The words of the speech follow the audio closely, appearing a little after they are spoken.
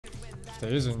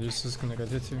There isn't, he's just gonna get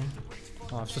hit here.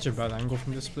 Oh, I have such a bad angle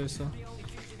from this place though.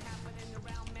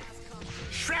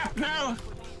 Shrapnel!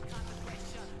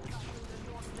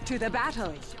 To the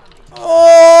battle!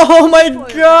 Oh my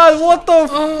god, what the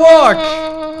fuck?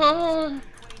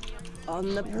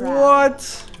 On the prowl.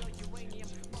 What?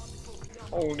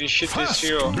 Holy shit, this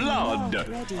hero. Blood!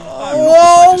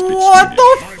 Oh, what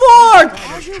the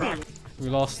fuck? We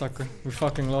lost, Tucker. We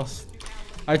fucking lost.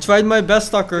 I tried my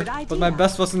best, Tucker, but my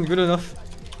best wasn't good enough.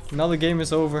 Now the game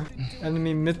is over.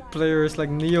 Enemy mid player is like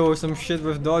Neo or some shit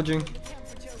with dodging.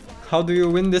 How do you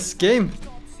win this game?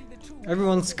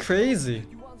 Everyone's crazy.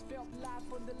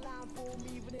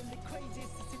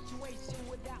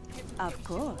 Of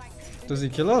course. Does he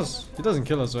kill us? He doesn't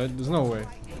kill us, right? There's no way.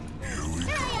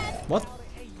 What?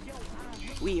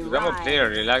 I'm a player,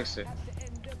 relax it.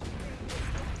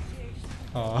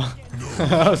 Oh,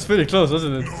 that was pretty close,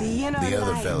 wasn't it? The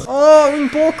other fella. Oh, in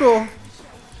Poco!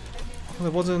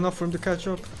 There wasn't enough for him to catch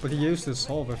up, but he used his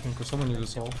solve, I think, or someone used his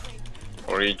solve.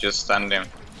 Or he just stunned him.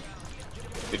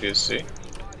 Did you see?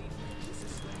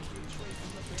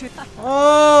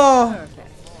 Oh!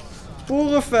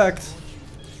 Poor effect!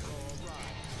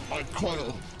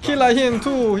 Kill him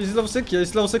too! He's level 6, yeah,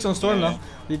 he's level 6 on Storm now.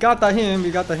 We got that him,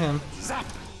 we got that him.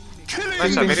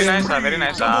 Nice, very nice, very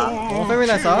nice. Oh, very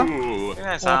nice, huh? Very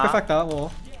nice, Oh, perfect,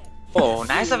 oh. Oh,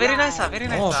 nice, very nice, very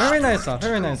nice. Oh, very nice,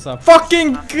 very nice.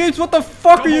 Fucking creeps, what the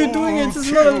fuck are you doing? It's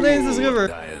just not a lane, this river.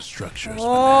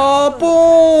 Oh,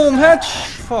 boom! Hedge!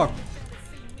 Fuck.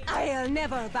 I'll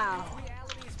never bow.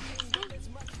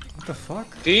 What the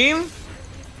fuck? Team?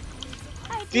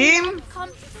 Team?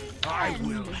 I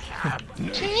will have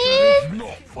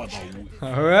not for the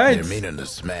Alright. They're meaning to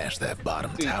smash that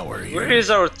bottom tower here. Where is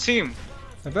our team?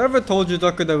 Have I ever told you,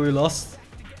 Tucker, that we lost?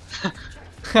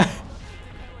 A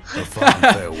fond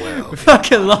farewell. We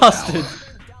fucking lost it.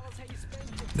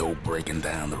 No breaking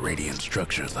down the radiant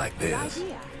structures like this.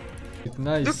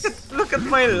 Nice. Look at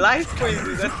my life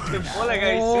points. That's the bola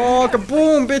guy. Oh,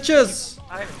 kaboom, bitches!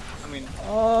 I mean,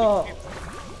 Oh,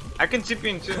 I can chip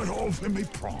in too. cut off in me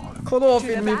prime. cut off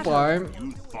in me prime.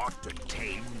 You thought to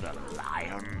tame the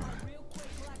lion.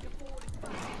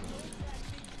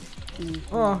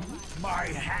 Oh. My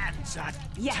hands are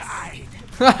tied.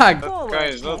 That guy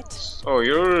is not. Oh,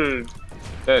 you're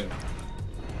dead.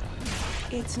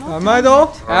 It's not. Am I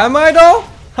though? Am I though?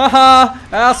 Haha,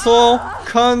 asshole,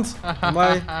 cunt. Am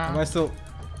I still?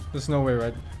 There's no way,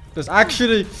 right? There's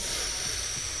actually.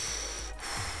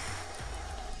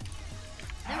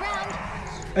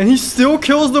 And he still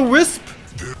kills the wisp.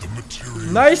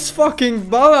 Nice fucking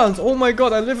balance. Oh my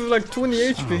god, I live with like 20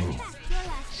 HP.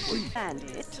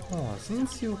 Oh,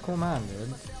 since you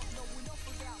commanded.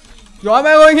 Yo, am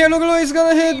I going here? Look, he's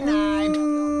gonna hit.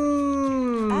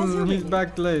 He's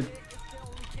back late.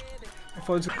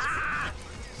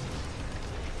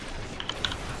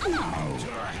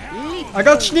 I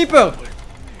got Schnieper!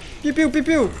 Pew pew pew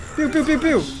pew! Pew pew pew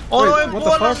pew! Oh Wait, no, what the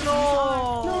Ebola, fuck? no!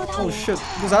 Oh shit,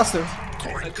 disaster.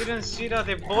 I didn't see that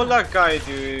Ebola guy,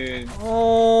 dude.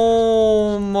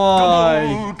 Oh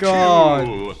my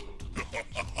god.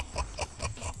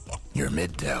 Your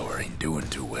mid tower ain't doing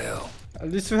too well.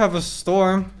 At least we have a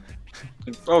storm.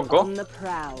 Oh, go. On the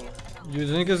prowl. You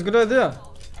think it's a good idea?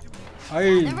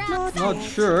 I'm not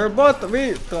sure, but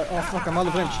we. Oh fuck, I'm out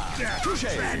of range.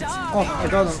 Oh, I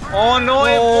got him. Oh no, Oh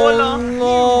Ebola!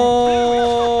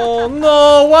 no!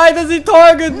 No! Why does he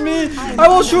target me? I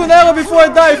will shoot an arrow before I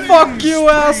die. Fuck you,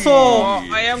 asshole! Oh,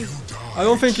 I am. I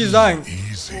don't think he's dying.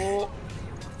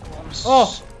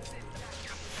 Oh!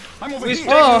 Please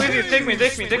Oh. take me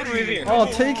with you, take me with you. Oh,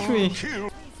 take me!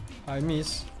 I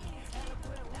miss.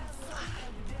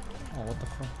 Oh, what the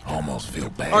fuck? Almost feel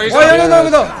bad. Oh, he's Oh,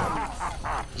 no!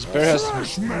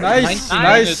 Nice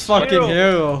Nice fucking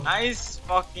hero. Nice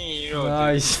fucking hero.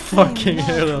 Nice fucking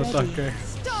hero, Tucker.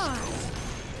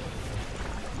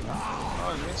 Oh,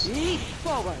 I missed. Leap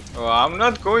forward. Oh, I'm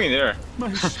not going there.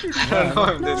 I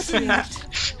don't know if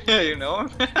this. Yeah, you know.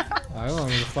 I don't know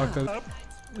who the fuck that.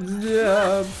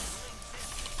 Yeah.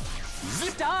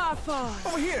 Starfall.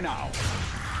 Over here now.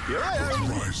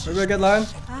 Maybe I get line?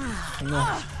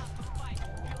 No.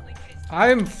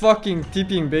 I'm fucking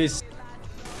TPing base.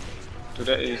 Do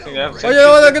that, you think I have Oh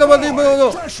yeah, get up on the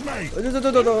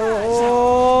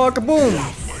Oh, kaboom!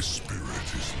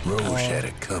 Roche had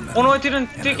it coming. Oh no, I didn't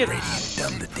take it.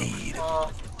 Done the deed.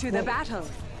 To the battle.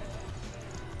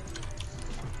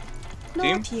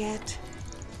 Team? Not yet.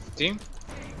 Team?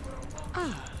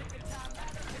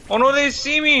 Oh no, they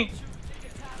see me!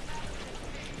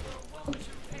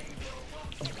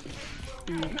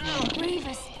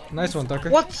 Nice one, Tucker.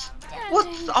 What? What?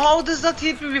 How does that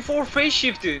hit me before phase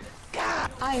shifted?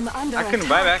 I'm under I couldn't attack.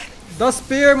 buy back. Dat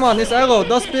spear man is arrow.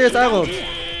 Dat spear is arrow. Dat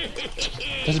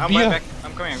is I'll buy bier. back.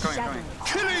 I'm coming.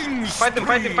 Fight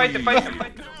them.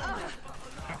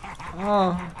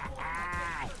 Oh.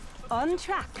 On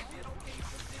track.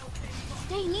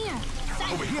 Stay near.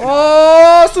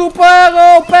 Oh, super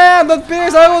arrow. Bam. Dat spear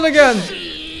is arrow again.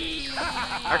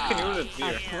 I can use it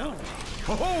here.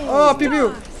 Oh, pew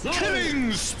pew.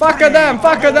 Fuck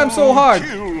them so hard.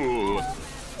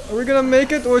 Are we gonna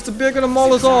make it or is the bear gonna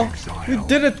maul us all? We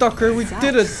did it, Tucker. We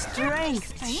did it.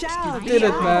 Strength shall We did be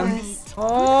it, man. ours.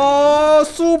 Oh,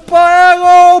 super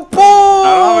arrow. Boom.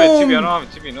 I don't have a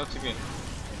TP. No TP.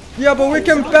 Yeah, but we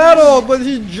can battle. But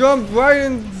he jumped right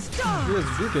in. Yes,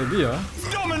 BKB, huh?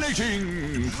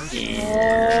 Dominating.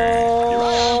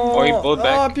 Oh, he pulled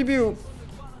back. Ah, pew pew.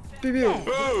 Pew pew.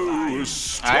 Oh,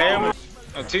 I am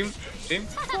a team.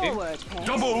 Forward, Pen.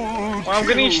 double. Oh, I'm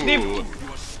getting snipped.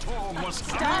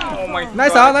 Oh my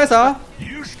Nice, god. nice,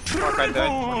 Fuck, I died.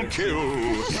 Triple kill.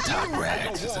 Your top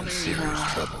rags is in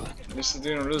serious trouble. This is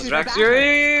doing lose racks.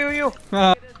 Yo.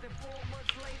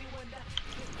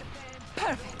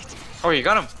 Perfect. Oh, you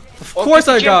got him. Of course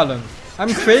I got him.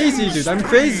 I'm crazy, dude. I'm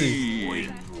crazy.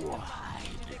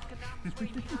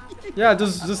 Yeah,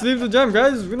 just leave the gem,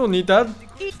 guys. We don't need that.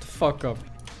 Shut the fuck up.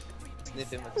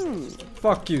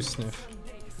 Fuck you, Sniff.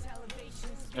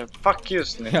 Yeah, fuck you,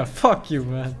 Snake. Yeah, fuck you,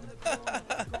 man.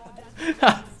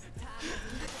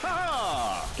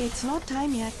 It's not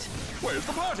time yet. Where's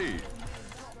the party?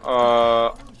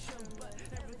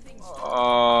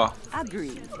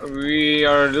 Agreed. We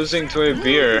are losing to a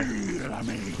beer.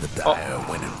 The dire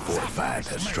when in fortified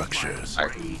their structures. I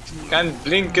can't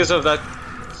blink because of that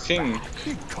thing.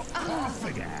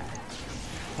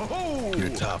 Your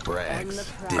top rags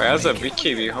did That's a make big it.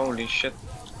 KB, holy shit.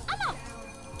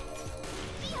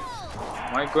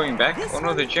 Am I going back? This Oh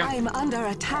no, the one, gym. I'm under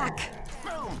attack.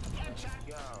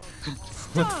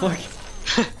 What the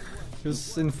fuck? He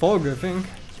was in fog, I think.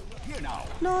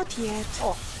 Not yet.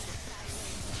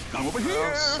 Come over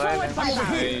here. Silence.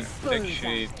 I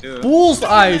actually do.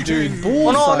 Bullseye, dude.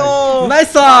 Bullseye. no.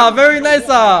 Nice, very nice.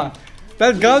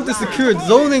 That gun is secured.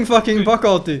 Zoning fucking buck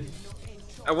ulti.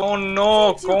 Oh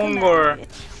no, Kongor.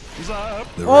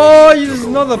 The Oh, raiders he's took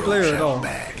not a over player your at all.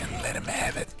 bag and let him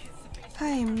have it.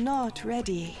 I'm not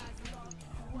ready.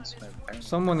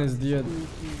 Someone is dead.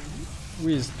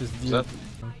 Wisp is dead.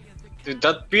 Dude,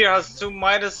 that beer has 2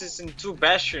 Midases and 2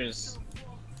 Bashers.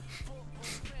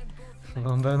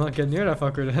 Well, better not get near that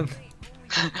fucker then.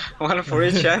 One for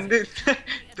each hand, dude.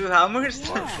 2 hammers.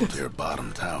 Watch your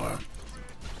bottom tower.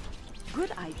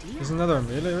 Good idea. There's another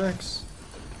melee Rex.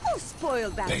 Who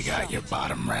spoiled that They got shot? your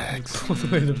bottom rags. All the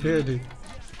way to bear, dude.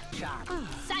 Silence.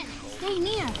 Stay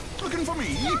near. Looking for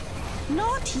me.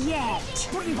 Not yet.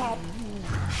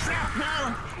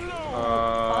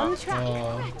 On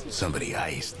track. Somebody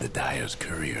iced the dire's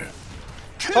courier.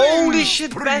 Holy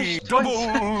shit, Bash.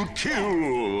 Double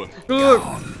kill. Look.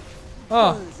 Gone.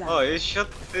 Ah, Oh, it shot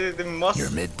the moss. Your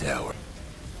mid tower.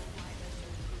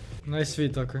 nice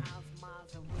feed, Tucker.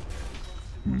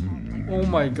 Oh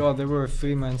my god, they were a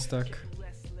 3-man stack.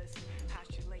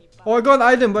 Oh, I got an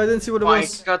item, but I didn't see what it My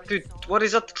was. god, dude. What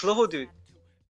is that claw, dude?